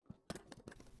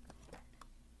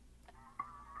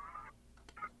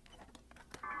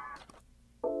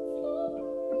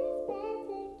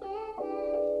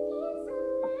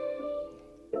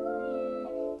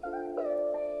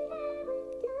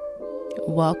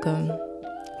Welcome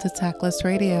to Tactless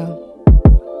Radio.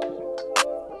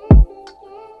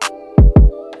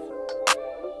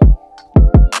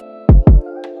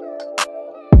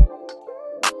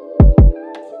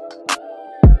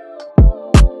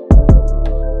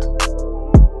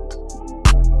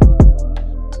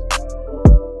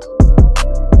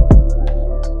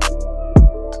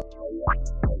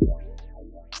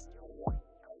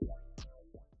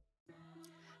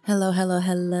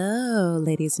 Hello,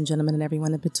 ladies and gentlemen, and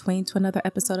everyone in between, to another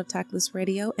episode of Tactless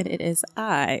Radio. And it is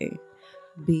I,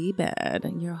 Be Bad,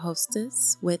 your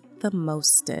hostess with the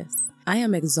mostest. I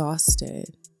am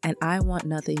exhausted, and I want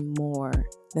nothing more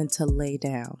than to lay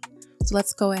down. So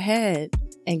let's go ahead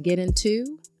and get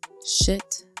into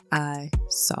shit I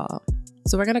saw.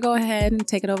 So we're going to go ahead and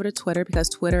take it over to Twitter, because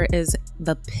Twitter is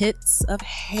the pits of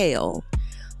hell.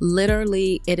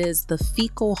 Literally, it is the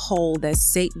fecal hole that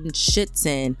Satan shits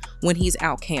in when he's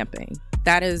out camping.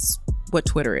 That is what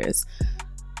Twitter is.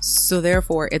 So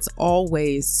therefore, it's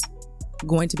always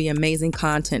going to be amazing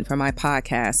content for my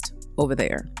podcast over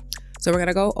there. So we're going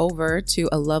to go over to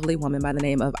a lovely woman by the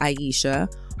name of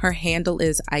Aisha. Her handle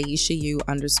is AishaU_,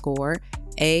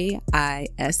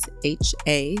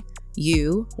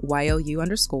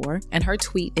 AISHAUYOU_. And her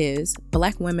tweet is,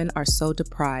 "Black women are so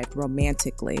deprived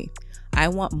romantically. I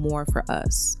want more for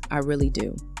us. I really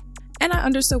do." And I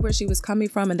understood where she was coming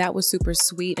from, and that was super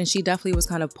sweet. And she definitely was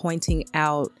kind of pointing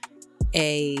out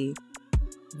a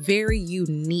very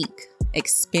unique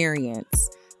experience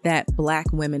that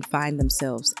Black women find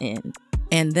themselves in.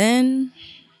 And then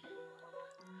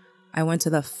I went to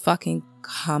the fucking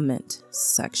comment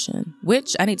section,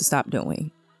 which I need to stop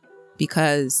doing,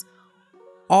 because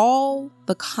all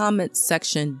the comment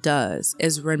section does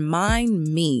is remind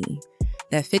me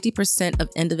that 50% of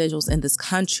individuals in this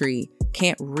country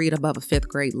can't read above a 5th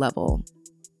grade level.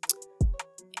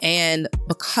 And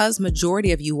because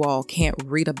majority of you all can't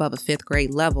read above a 5th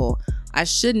grade level, I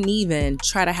shouldn't even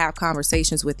try to have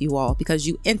conversations with you all, because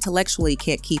you intellectually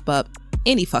can't keep up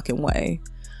any fucking way.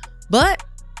 But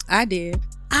I did.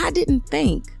 I didn't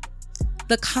think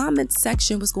the comment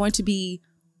section was going to be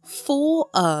full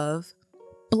of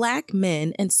Black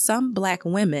men and some Black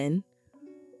women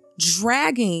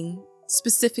dragging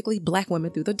specifically Black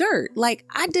women through the dirt. Like,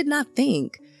 I did not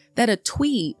think that a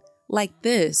tweet like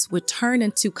this would turn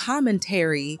into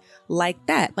commentary like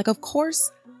that. Like, of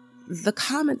course, the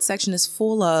comment section is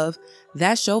full of,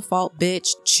 "That's your fault, bitch.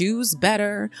 Choose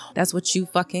better. That's what you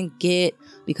fucking get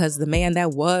because the man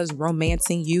that was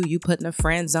romancing you, you put in a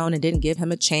friend zone and didn't give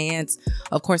him a chance."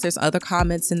 Of course, there's other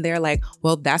comments in there like,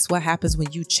 "Well, that's what happens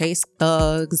when you chase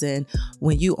thugs and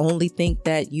when you only think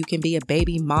that you can be a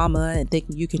baby mama and think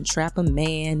you can trap a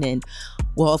man. And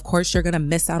well, of course, you're going to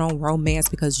miss out on romance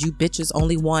because you bitches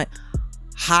only want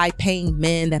high-paying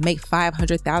men that make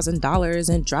 $500,000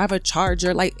 and drive a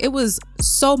Charger." Like, it was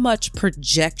so much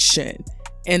projection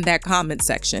in that comment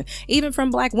section, even from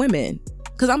Black women.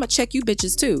 Because I'm gonna check you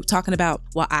bitches too, talking about,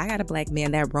 "Well, I got a Black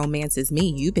man that romances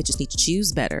me. You bitches need to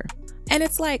choose better." And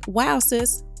it's like, wow,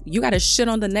 sis, you gotta shit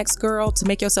on the next girl to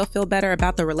make yourself feel better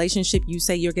about the relationship you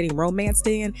say you're getting romanced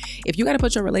in. If you gotta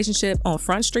put your relationship on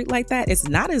Front Street like that, it's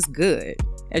not as good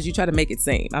as you try to make it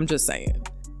seem. I'm just saying.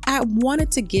 I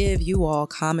wanted to give you all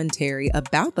commentary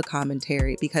about the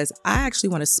commentary, because I actually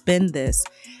want to spin this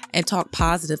and talk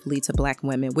positively to Black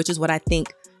women, which is what I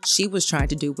think she was trying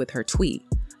to do with her tweet.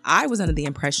 I was under the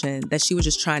impression that she was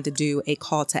just trying to do a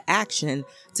call to action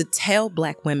to tell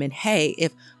Black women, hey,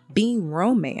 if being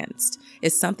romanced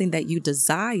is something that you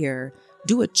desire,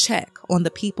 do a check on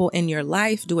the people in your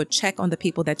life, do a check on the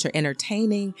people that you're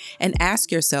entertaining, and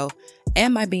ask yourself,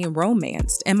 am I being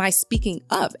romanced? Am I speaking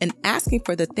up and asking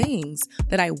for the things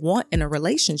that I want in a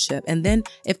relationship? And then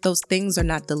if those things are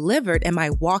not delivered, am I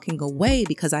walking away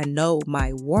because I know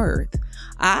my worth?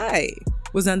 I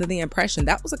was under the impression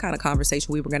that was the kind of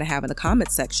conversation we were going to have in the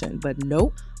comment section, but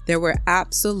nope. There were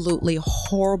absolutely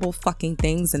horrible fucking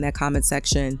things in that comment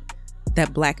section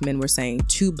that Black men were saying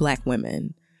to Black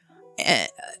women.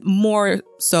 More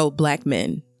so Black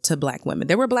men to Black women.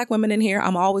 There were Black women in here.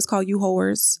 I'm always call you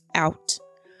whores out.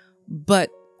 But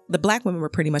the Black women were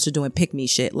pretty much doing pick me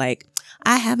shit. Like,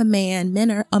 I have a man. Men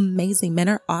are amazing. Men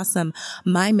are awesome.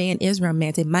 My man is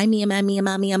romantic. My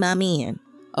man.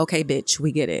 Okay, bitch,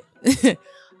 we get it.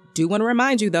 Do want to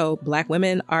remind you though, Black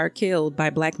women are killed by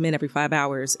Black men every 5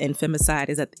 hours, and femicide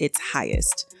is at its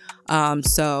highest.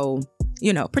 So,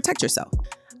 protect yourself.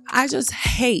 I just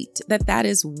hate that that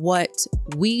is what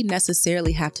we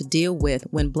necessarily have to deal with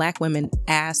when Black women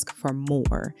ask for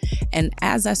more. And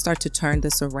as I start to turn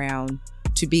this around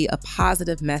to be a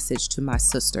positive message to my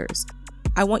sisters,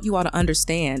 I want you all to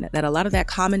understand that a lot of that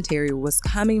commentary was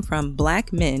coming from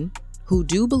Black men who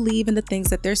do believe in the things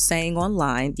that they're saying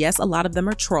online. Yes, a lot of them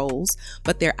are trolls,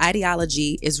 but their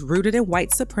ideology is rooted in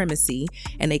white supremacy,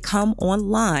 and they come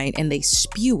online and they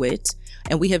spew it.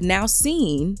 And we have now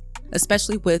seen,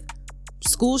 especially with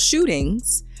school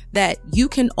shootings, that you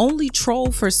can only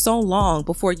troll for so long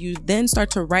before you then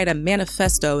start to write a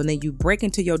manifesto, and then you break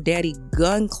into your daddy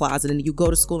gun closet and you go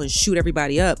to school and shoot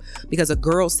everybody up because a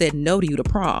girl said no to you to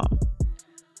prom.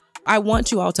 I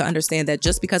want you all to understand that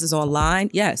just because it's online,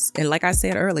 yes, and like I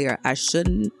said earlier, I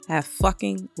shouldn't have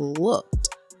fucking looked.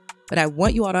 But I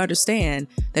want you all to understand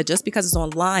that just because it's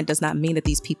online does not mean that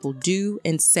these people do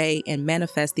and say and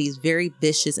manifest these very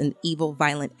vicious and evil,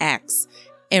 violent acts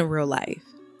in real life.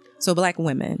 So Black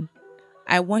women,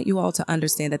 I want you all to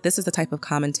understand that this is the type of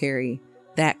commentary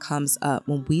that comes up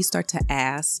when we start to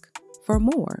ask for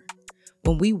more,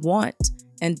 when we want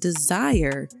and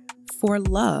desire for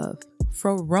love,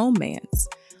 for romance,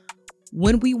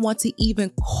 when we want to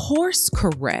even course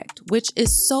correct, which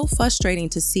is so frustrating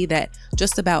to see that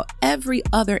just about every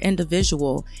other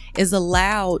individual is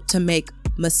allowed to make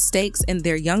mistakes in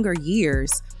their younger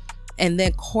years and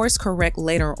then course correct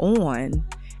later on,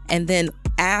 and then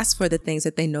ask for the things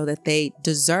that they know that they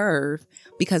deserve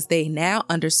because they now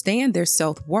understand their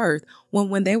self-worth,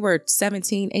 when they were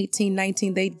 17, 18,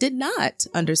 19, they did not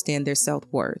understand their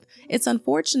self-worth. It's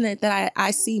unfortunate that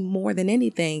I see more than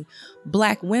anything,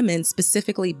 Black women,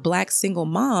 specifically Black single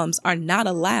moms, are not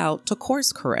allowed to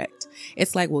course correct.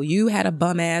 It's like, well, you had a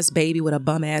bum ass baby with a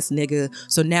bum ass nigga,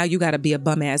 so now you got to be a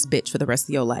bum ass bitch for the rest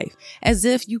of your life. As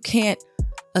if you can't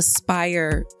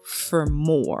aspire for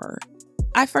more.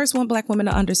 I first want Black women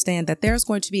to understand that there's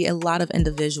going to be a lot of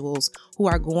individuals who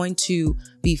are going to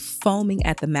be foaming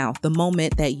at the mouth the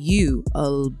moment that you,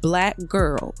 a Black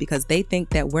girl, because they think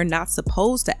that we're not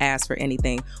supposed to ask for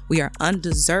anything, we are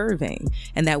undeserving,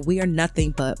 and that we are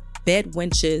nothing but bed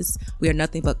wenches, we are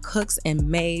nothing but cooks and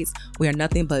maids, we are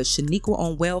nothing but Shaniqua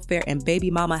on welfare and baby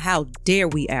mama, how dare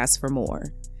we ask for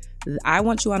more? I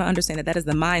want you all to understand that that is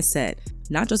the mindset,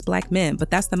 not just Black men, but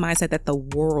that's the mindset that the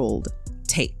world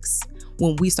takes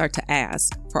when we start to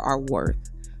ask for our worth.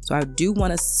 So I do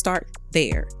want to start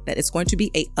there, that it's going to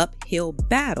be an uphill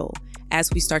battle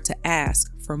as we start to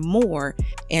ask for more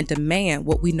and demand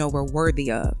what we know we're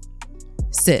worthy of.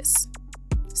 Sis.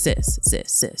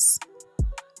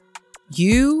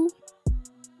 You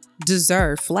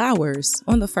deserve flowers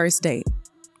on the first date.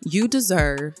 You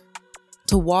deserve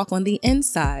to walk on the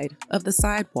inside of the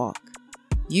sidewalk.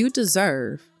 You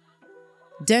deserve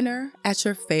dinner at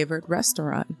your favorite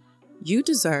restaurant. You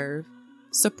deserve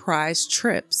surprise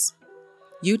trips.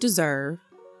 You deserve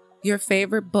your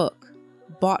favorite book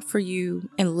bought for you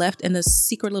and left in a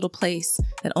secret little place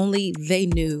that only they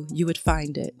knew you would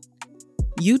find it.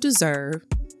 You deserve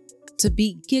to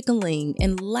be giggling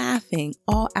and laughing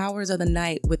all hours of the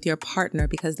night with your partner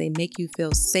because they make you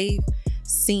feel safe,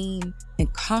 seen,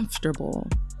 and comfortable.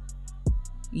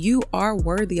 You are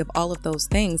worthy of all of those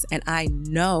things, and I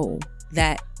know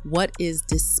that what is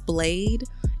displayed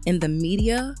in the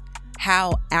media,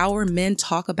 how our men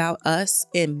talk about us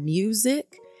in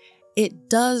music, it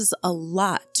does a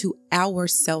lot to our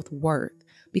self-worth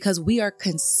because we are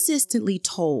consistently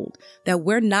told that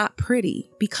we're not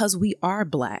pretty because we are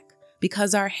Black,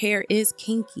 because our hair is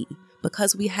kinky,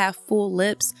 because we have full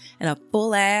lips and a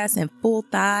full ass and full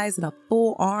thighs and a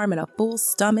full arm and a full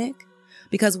stomach,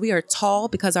 because we are tall,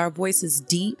 because our voice is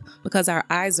deep, because our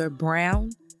eyes are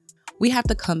brown. We have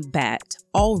to combat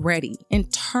already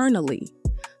internally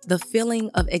the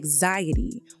feeling of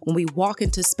anxiety when we walk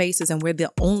into spaces and we're the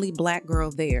only Black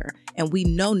girl there. And we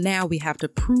know now we have to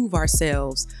prove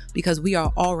ourselves because we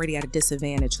are already at a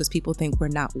disadvantage because people think we're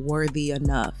not worthy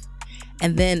enough.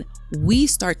 And then we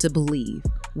start to believe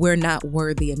we're not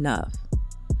worthy enough.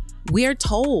 We're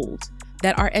told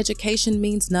that our education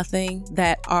means nothing,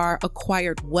 that our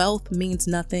acquired wealth means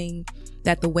nothing,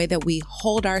 that the way that we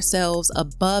hold ourselves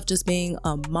above just being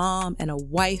a mom and a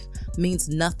wife means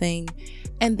nothing.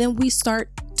 And then we start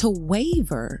to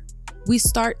waver. We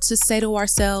start to say to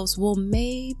ourselves, well,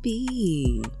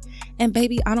 maybe. And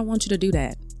baby, I don't want you to do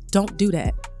that. Don't do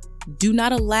that. Do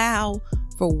not allow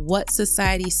for what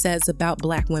society says about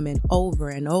Black women over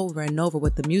and over and over,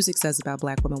 what the music says about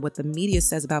Black women, what the media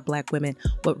says about Black women,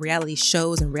 what reality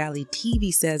shows and reality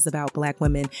TV says about Black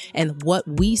women, and what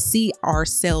we see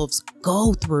ourselves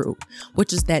go through,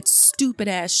 which is that stupid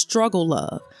ass struggle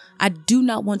love. I do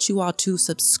not want you all to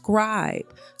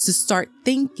subscribe to start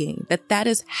thinking that that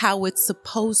is how it's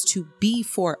supposed to be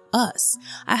for us.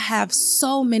 I have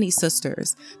so many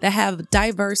sisters that have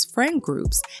diverse friend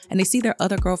groups and they see their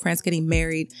other girlfriends getting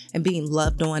married and being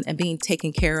loved on and being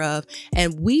taken care of.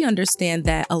 And we understand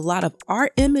that a lot of our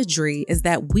imagery is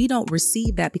that we don't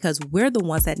receive that because we're the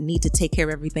ones that need to take care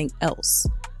of everything else.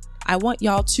 I want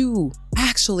y'all to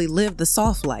actually live the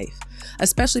soft life,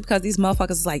 especially because these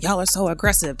motherfuckers is like, y'all are so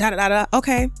aggressive, da-da-da-da.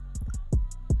 Okay.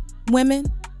 Women,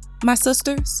 my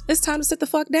sisters, it's time to sit the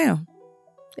fuck down.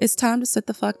 It's time to sit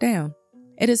the fuck down.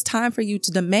 It is time for you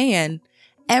to demand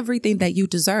everything that you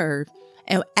deserve.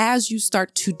 And as you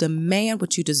start to demand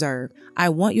what you deserve, I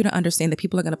want you to understand that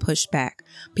people are going to push back.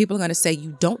 People are going to say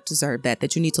you don't deserve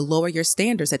that you need to lower your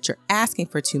standards, that you're asking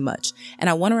for too much.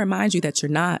 And I want to remind you that you're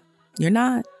not.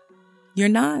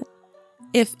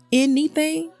 If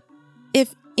anything,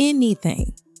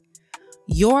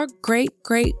 your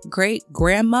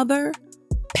great-great-great-grandmother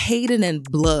paid it in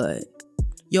blood.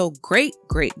 Your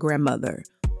great-great-grandmother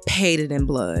paid it in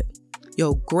blood.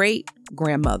 Your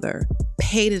great-grandmother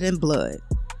paid it in blood.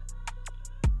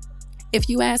 If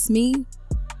you ask me,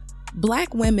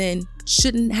 Black women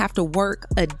shouldn't have to work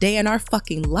a day in our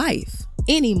fucking life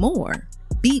anymore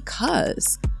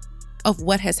because of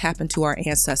what has happened to our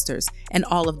ancestors and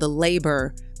all of the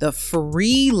labor, the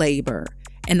free labor,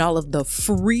 and all of the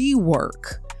free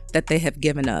work that they have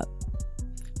given up.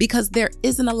 Because there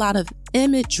isn't a lot of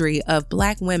imagery of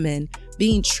Black women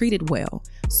being treated well.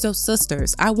 So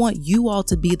sisters, I want you all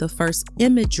to be the first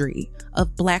imagery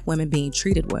of Black women being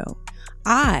treated well.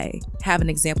 I have an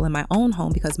example in my own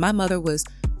home because my mother was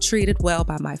treated well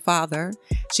by my father.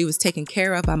 She was taken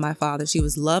care of by my father. She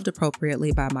was loved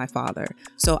appropriately by my father.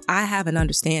 So I have an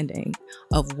understanding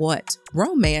of what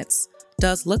romance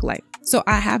does look like. So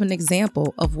I have an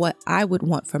example of what I would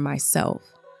want for myself.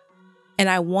 And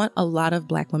I want a lot of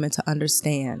Black women to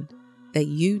understand that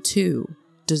you too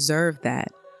deserve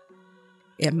that.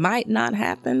 It might not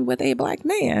happen with a Black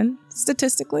man,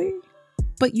 statistically,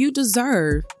 but you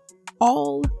deserve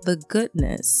all the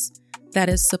goodness that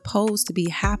is supposed to be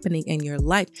happening in your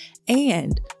life,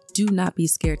 and do not be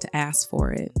scared to ask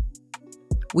for it.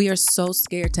 We are so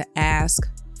scared to ask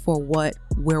for what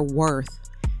we're worth.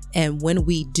 And when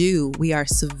we do, we are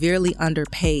severely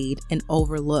underpaid and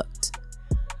overlooked.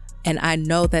 And I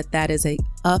know that that is an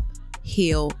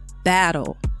uphill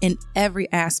battle in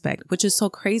every aspect, which is so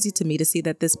crazy to me to see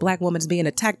that this Black woman is being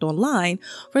attacked online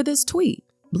for this tweet.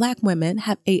 Black women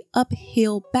have an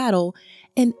uphill battle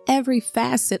in every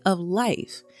facet of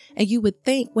life. And you would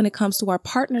think when it comes to our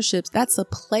partnerships, that's a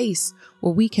place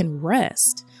where we can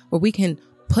rest, where we can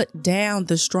put down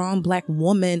the strong Black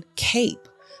woman cape,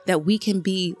 that we can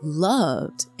be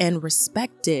loved and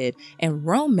respected and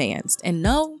romanced. And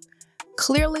no,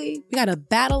 clearly we got to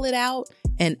battle it out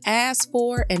and ask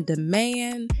for and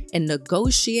demand and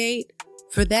negotiate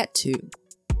for that too.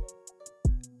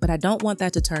 But I don't want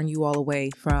that to turn you all away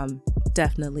from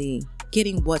definitely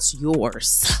getting what's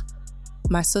yours.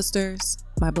 My sisters,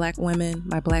 my Black women,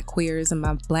 my Black queers, and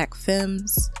my Black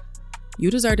femmes,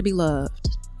 you deserve to be loved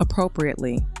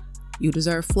appropriately. You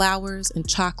deserve flowers and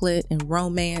chocolate and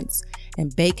romance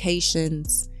and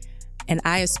vacations. And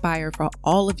I aspire for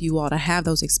all of you all to have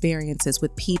those experiences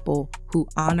with people who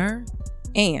honor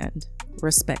and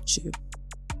respect you.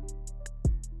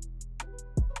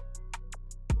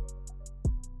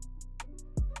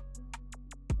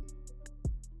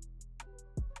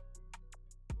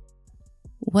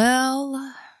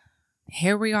 Well,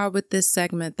 here we are with this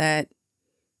segment that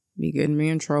be getting me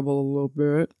in trouble a little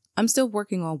bit. I'm still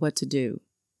working on what to do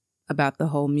about the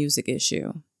whole music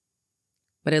issue.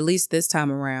 But at least this time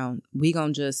around, we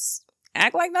gonna just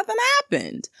act like nothing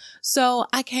happened. So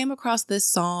I came across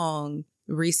this song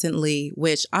recently,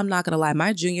 which I'm not gonna lie,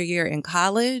 my junior year in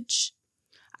college,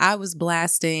 I was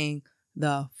blasting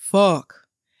the fuck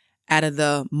out of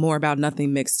the More About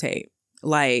Nothing mixtape.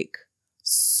 Like,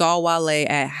 saw Wale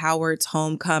at Howard's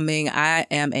homecoming. I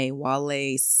am a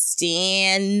Wale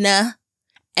stan.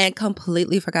 And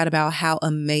completely forgot about how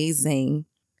amazing,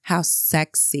 how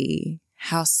sexy,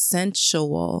 how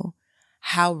sensual,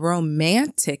 how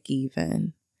romantic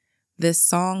even this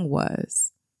song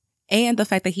was. And the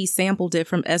fact that he sampled it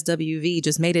from SWV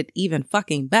just made it even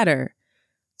fucking better.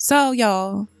 So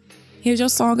y'all, here's your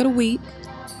song of the week,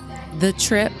 The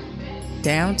Trip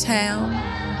Downtown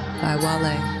by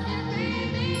Wale.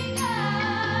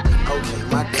 Okay,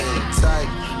 my game tight,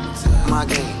 my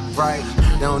game right.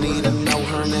 Don't need to know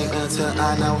her name until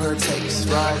I know her taste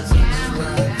right.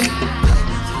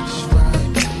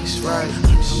 I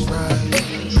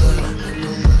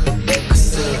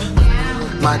said,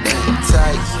 my game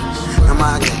tight. and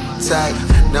my game tight.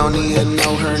 Don't need to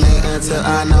know her name until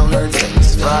I know her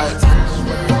taste, right?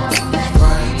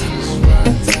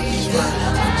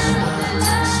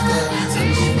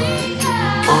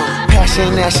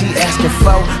 Passion that she asking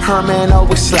for, her man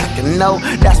always slacking, no.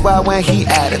 That's why when he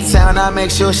out of town, I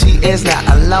make sure she is not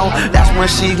alone. That's when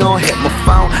she gon' hit my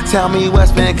phone, tell me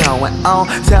what's been going on,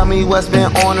 tell me what's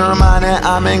been on her mind, and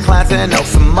I'm inclined to know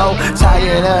some more.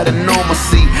 Tired of the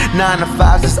normalcy, 9 to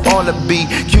 5 is all it be.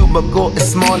 Cubicle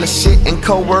is smaller shit, and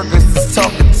co-workers is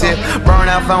talkative.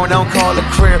 Burnout phone, don't call a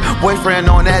career. Boyfriend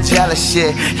on that jealous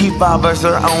shit, he fathers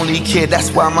her only kid,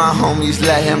 that's why my homies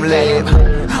let him live.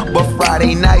 But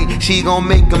Friday night, she gon'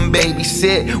 make him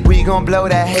babysit. We gon' blow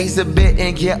that haze a bit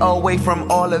and get away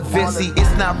from all of it. See,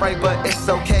 it's not right, but it's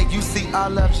okay. You see, our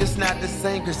love's just not the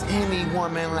same, cause any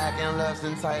woman lacking love's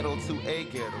entitled to a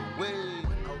getaway.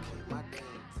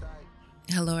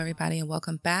 Hello, everybody, and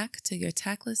welcome back to your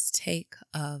Tactless Take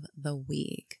of the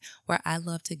Week, where I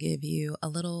love to give you a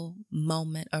little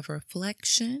moment of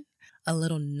reflection, a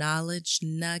little knowledge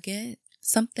nugget,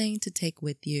 something to take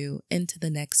with you into the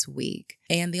next week.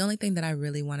 And the only thing that I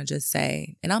really want to just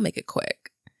say, and I'll make it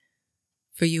quick,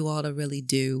 for you all to really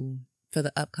do for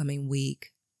the upcoming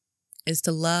week is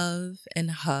to love and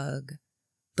hug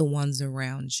the ones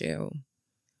around you.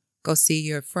 Go see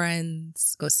your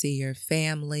friends, go see your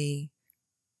family,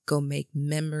 go make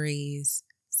memories,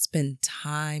 spend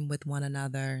time with one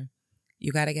another.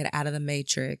 You got to get out of the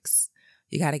matrix.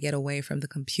 You got to get away from the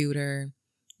computer.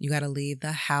 You got to leave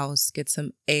the house, get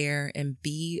some air, and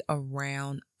be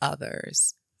around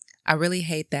others. I really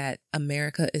hate that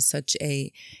America is such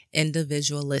a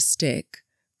individualistic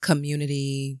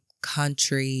community,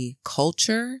 country,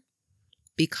 culture,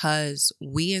 because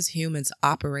we as humans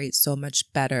operate so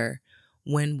much better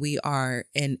when we are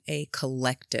in a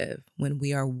collective, when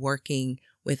we are working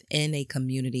within a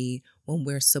community, when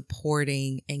we're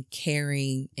supporting and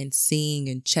caring and seeing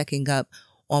and checking up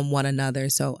on one another.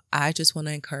 So I just want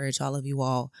to encourage all of you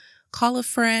all, call a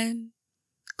friend,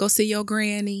 go see your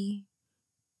granny,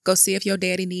 go see if your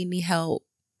daddy need any help,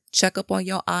 check up on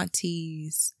your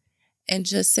aunties, and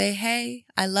just say, hey,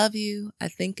 I love you.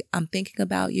 I'm thinking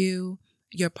about you.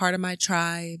 You're part of my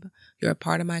tribe. You're a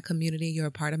part of my community. You're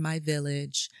a part of my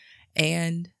village.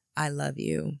 And I love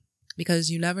you,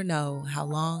 because you never know how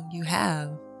long you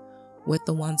have with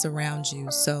the ones around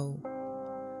you. So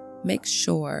make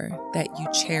sure that you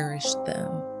cherish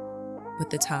them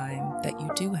with the time that you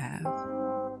do have.